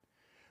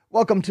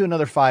Welcome to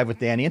another Five with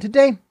Danny, and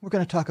today we're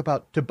going to talk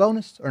about to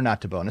bonus or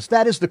not to bonus.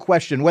 That is the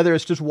question, whether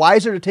it's just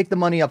wiser to take the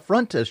money up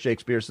front, as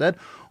Shakespeare said,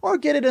 or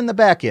get it in the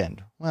back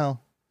end.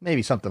 Well,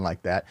 maybe something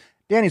like that.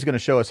 Danny's going to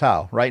show us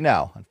how right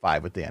now on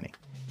Five with Danny.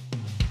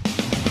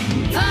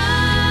 Five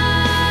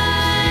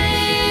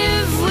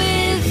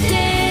with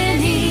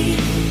Danny.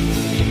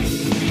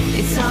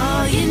 It's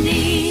all you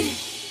need.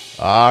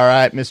 All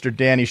right, Mr.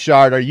 Danny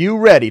Shard, are you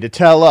ready to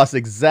tell us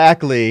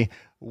exactly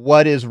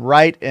what is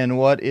right and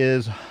what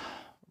is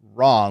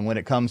wrong when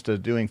it comes to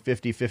doing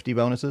 50-50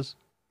 bonuses?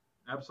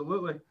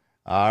 Absolutely.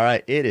 All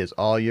right, it is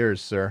all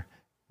yours, sir.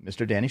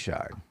 Mr. Danny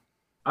Shard.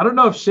 I don't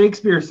know if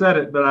Shakespeare said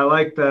it, but I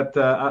like that.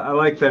 I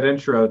like that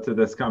intro to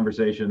this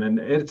conversation, and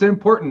it's an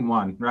important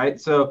one, right?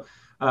 So,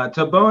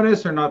 to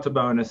bonus or not to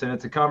bonus, and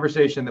it's a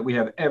conversation that we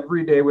have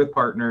every day with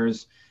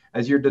partners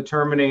as you're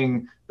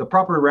determining the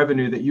proper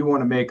revenue that you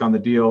want to make on the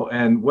deal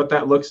and what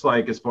that looks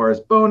like as far as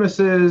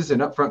bonuses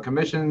and upfront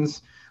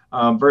commissions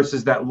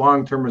versus that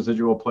long-term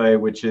residual play,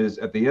 which is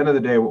at the end of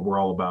the day what we're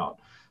all about.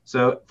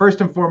 So,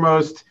 first and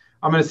foremost,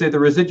 I'm going to say the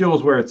residual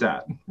is where it's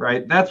at,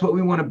 right? That's what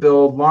we want to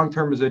build.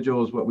 Long-term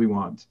residual is what we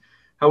want.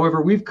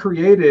 However, we've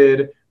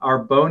created our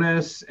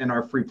bonus and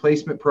our free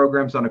placement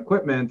programs on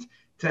equipment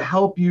to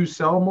help you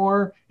sell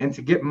more and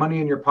to get money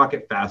in your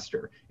pocket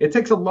faster. It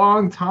takes a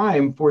long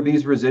time for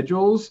these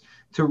residuals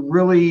to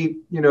really,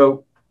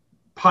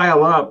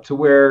 pile up to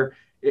where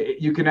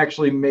you can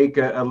actually make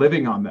a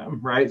living on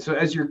them, right? So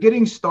as you're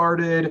getting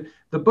started,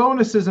 the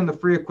bonuses and the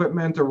free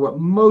equipment are what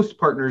most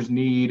partners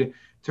need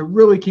to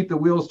really keep the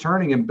wheels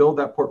turning and build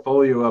that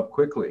portfolio up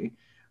quickly.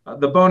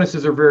 The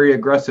bonuses are very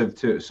aggressive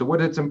too. So what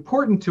it's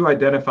important to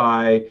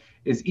identify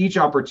is each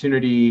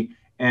opportunity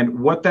and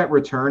what that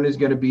return is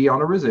going to be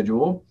on a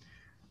residual,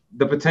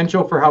 the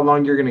potential for how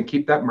long you're going to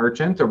keep that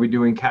merchant. Are we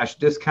doing cash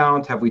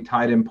discount? Have we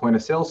tied in point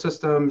of sale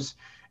systems?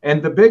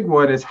 And the big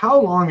one is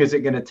how long is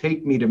it going to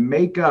take me to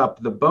make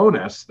up the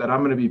bonus that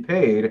I'm going to be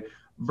paid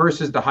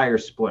versus the higher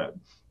split?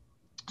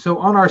 So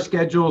on our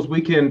schedules,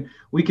 we can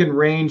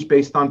range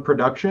based on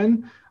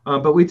production,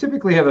 but we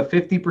typically have a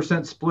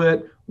 50%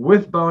 split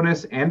with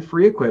bonus and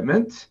free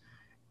equipment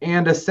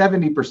and a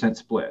 70%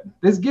 split.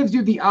 This gives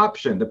you the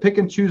option to pick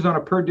and choose on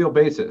a per deal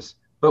basis,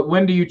 but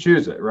when do you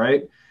choose it,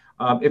 right?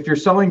 If you're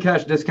selling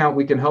cash discount,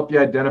 we can help you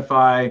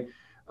identify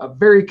a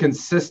very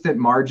consistent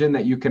margin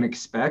that you can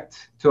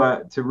expect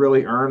to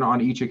really earn on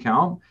each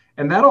account.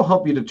 And that'll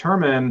help you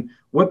determine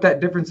what that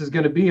difference is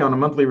going to be on a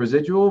monthly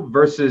residual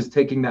versus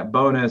taking that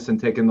bonus and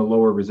taking the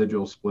lower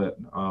residual split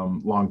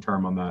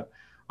long-term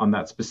on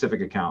that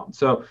specific account.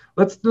 So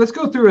let's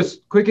go through a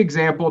quick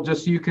example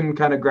just so you can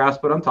kind of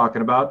grasp what I'm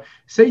talking about.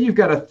 Say you've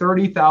got a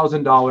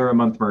 $30,000 a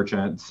month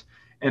merchant,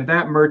 and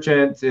that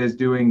merchant is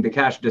doing the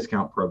cash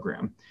discount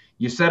program.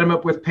 You set them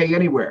up with Pay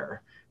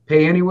Anywhere.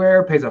 Pay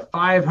Anywhere pays a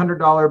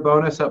 $500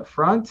 bonus up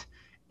front,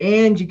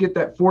 and you get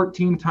that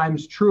 14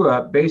 times true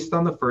up based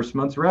on the first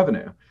month's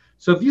revenue.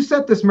 So if you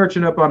set this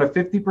merchant up on a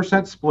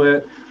 50%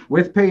 split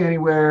with Pay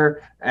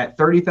Anywhere at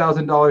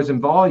 $30,000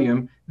 in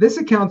volume, this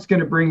account's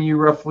going to bring you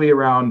roughly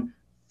around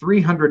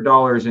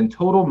 $300 in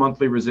total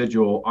monthly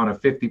residual on a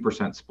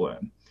 50% split.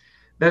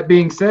 That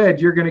being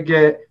said, you're going to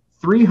get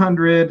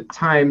 300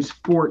 times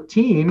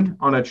 14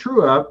 on a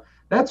true up.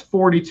 That's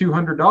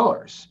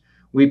 $4,200.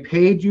 We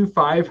paid you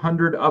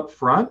 $500 up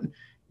front.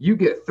 You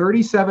get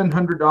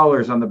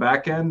 $3,700 on the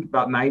back end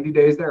about 90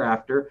 days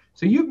thereafter.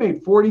 So you've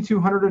made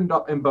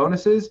 $4,200 in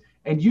bonuses,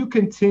 and you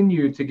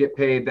continue to get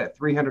paid that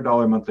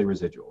 $300 monthly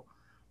residual.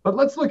 But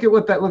let's look at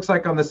what that looks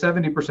like on the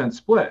 70%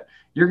 split.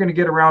 You're going to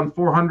get around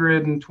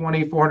 $420,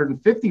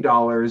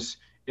 $450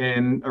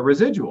 in a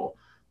residual,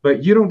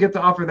 but you don't get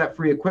to offer that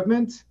free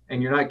equipment,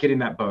 and you're not getting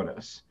that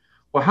bonus.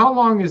 Well, how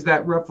long is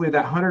that roughly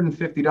that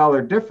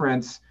 $150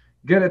 difference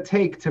going to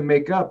take to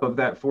make up of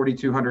that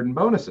 $4,200 in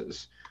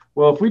bonuses?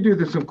 Well, if we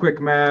do some quick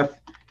math,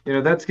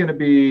 that's going to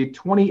be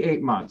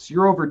 28 months.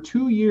 You're over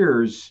 2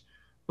 years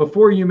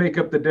before you make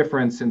up the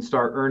difference and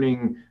start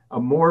earning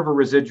more of a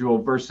residual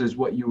versus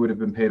what you would have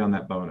been paid on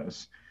that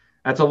bonus.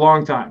 That's a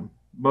long time.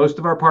 Most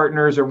of our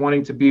partners are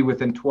wanting to be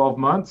within 12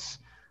 months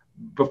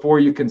before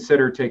you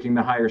consider taking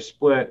the higher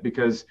split,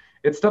 because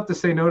it's tough to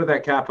say no to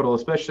that capital,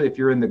 especially if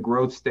you're in the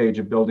growth stage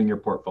of building your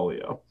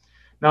portfolio.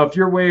 Now, if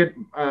you're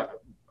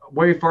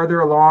way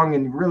farther along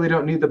and you really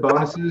don't need the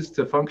bonuses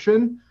to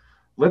function,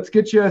 let's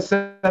get you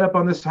set up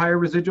on this higher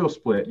residual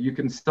split. You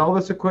can sell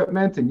this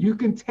equipment and you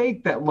can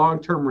take that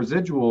long-term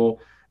residual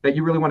that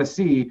you really want to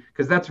see,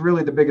 because that's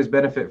really the biggest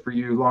benefit for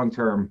you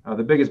long-term,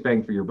 the biggest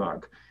bang for your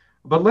buck.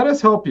 But let us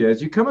help you.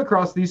 As you come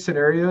across these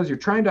scenarios, you're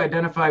trying to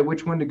identify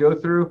which one to go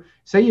through.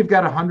 Say you've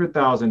got a $100,000,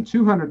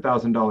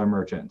 $200,000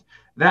 merchant.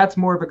 That's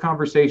more of a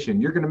conversation.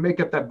 You're going to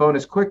make up that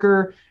bonus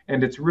quicker,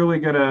 and it's really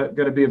going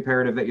to be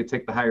imperative that you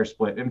take the higher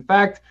split. In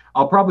fact,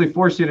 I'll probably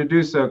force you to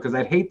do so, because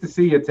I'd hate to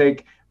see you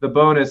take the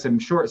bonus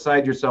and short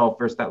side yourself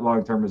versus that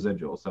long-term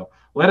residual. So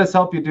let us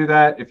help you do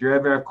that. If you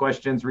ever have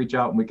questions, reach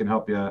out and we can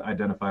help you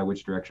identify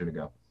which direction to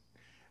go.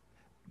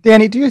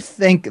 Danny, do you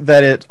think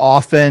that it's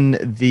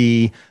often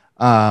the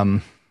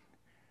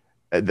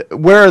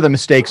Where are the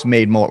mistakes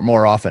made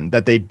more often?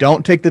 That they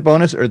don't take the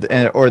bonus, or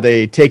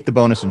they take the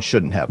bonus and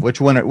shouldn't have?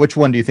 Which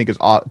one do you think is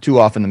too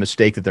often the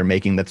mistake that they're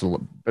making? That's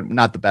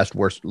not the best,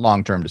 worst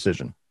long-term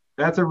decision.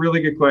 That's a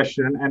really good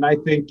question. And I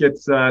think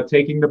it's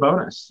taking the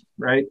bonus,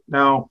 right?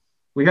 Now,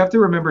 we have to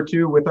remember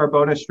too, with our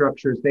bonus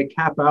structures, they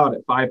cap out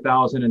at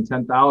 5,000 and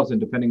 10,000,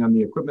 depending on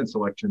the equipment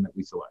selection that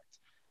we select.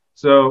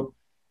 So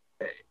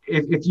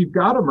if you've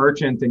got a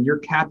merchant and you're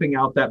capping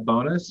out that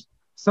bonus,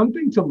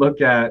 something to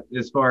look at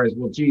as far as,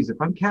 well, geez, if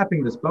I'm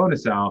capping this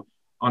bonus out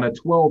on a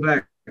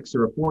 12X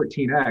or a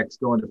 14X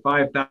going to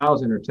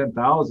 5,000 or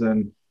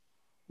 10,000,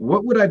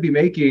 what would I be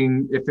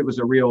making if it was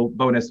a real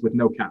bonus with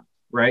no cap,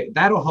 right?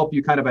 That'll help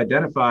you kind of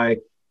identify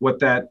what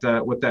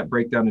that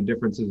breakdown and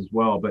difference is as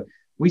well. But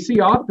we see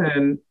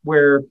often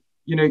where,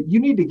 you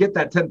need to get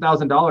that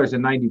 $10,000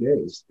 in 90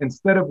 days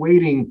instead of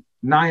waiting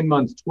 9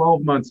 months,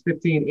 12 months,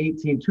 15,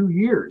 18, 2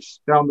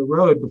 years down the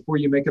road before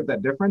you make up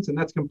that difference. And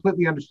that's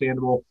completely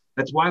understandable.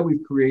 That's why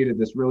we've created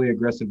this really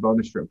aggressive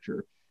bonus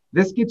structure.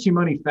 This gets you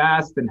money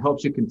fast and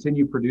helps you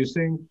continue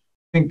producing.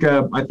 I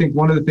think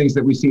one of the things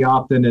that we see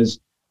often is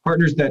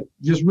partners that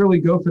just really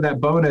go for that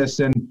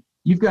bonus, and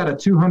you've got a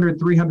 $200,000,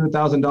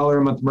 $300,000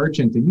 a month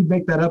merchant and you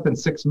make that up in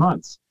 6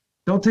 months.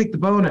 Don't take the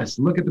bonus.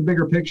 Look at the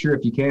bigger picture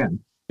if you can.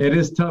 It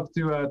is tough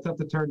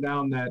to turn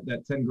down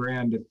that 10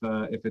 grand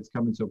if it's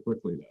coming so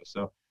quickly though.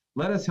 So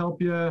let us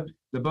help you.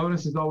 The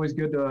bonus is always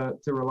good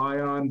to rely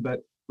on,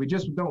 but we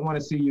just don't want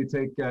to see you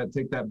take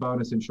that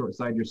bonus and short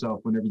side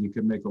yourself whenever you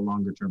could make a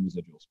longer term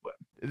residual split.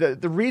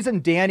 The reason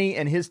Danny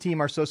and his team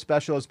are so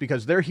special is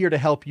because they're here to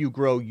help you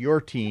grow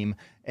your team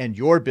and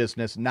your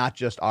business, not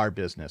just our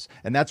business.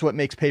 And that's what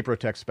makes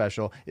PayProtect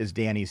special, is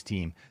Danny's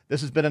team.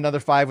 This has been another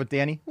 5 with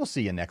Danny. We'll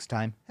see you next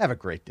time. Have a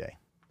great day.